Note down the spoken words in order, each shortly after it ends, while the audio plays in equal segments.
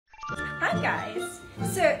Hi guys!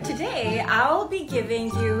 So today I'll be giving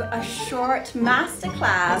you a short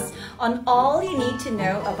masterclass on all you need to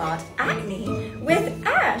know about acne with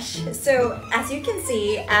Ash. So as you can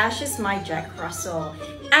see, Ash is my Jack Russell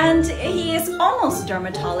and he is almost a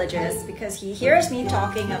dermatologist because he hears me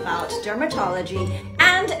talking about dermatology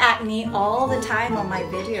and acne all the time on my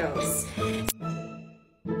videos.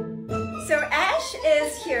 So Ash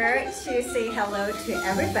is here to say hello to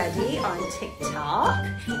everybody on TikTok,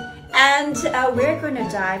 and we're going to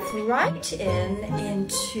dive right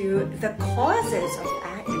into the causes of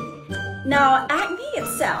acne. Now, acne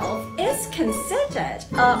itself is considered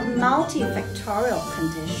a multifactorial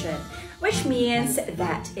condition, which means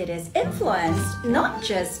that it is influenced not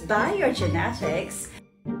just by your genetics.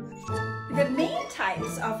 The main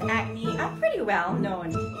types of acne are pretty well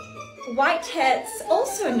known. Whiteheads,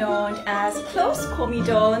 also known as closed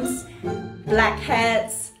comedones,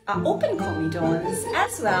 blackheads, open comedones,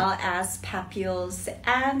 as well as papules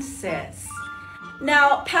and cysts.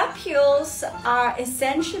 Now, papules are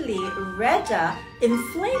essentially redder,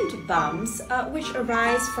 inflamed bumps which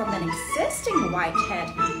arise from an existing whitehead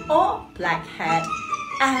or blackhead,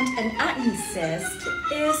 and an acne cyst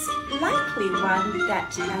is likely one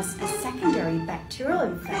that has a secondary bacterial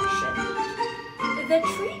infection. The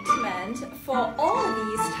treatment for all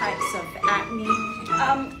these types of acne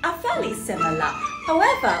are fairly similar.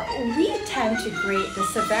 However, we tend to grade the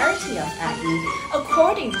severity of acne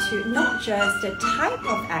according to not just the type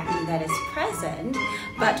of acne that is present,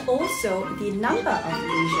 but also the number of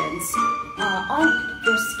lesions on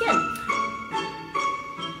your skin.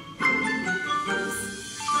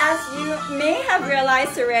 As you may have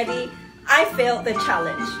realized already, I failed the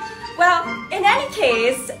challenge. Well, in any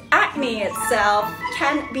case, acne itself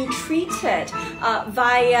can be treated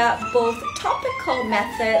via both topical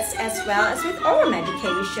methods as well as with oral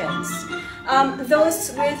medications.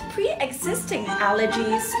 Those with pre-existing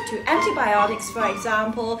allergies to antibiotics, for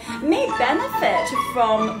example, may benefit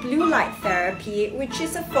from blue light therapy, which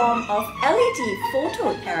is a form of LED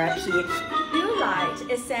phototherapy. Blue light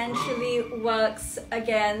essentially works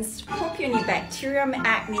against Propionibacterium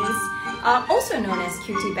acnes, also known as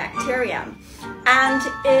Cutibacterium, and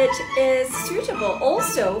it is suitable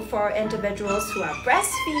also for individuals who are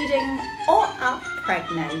breastfeeding or are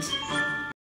pregnant.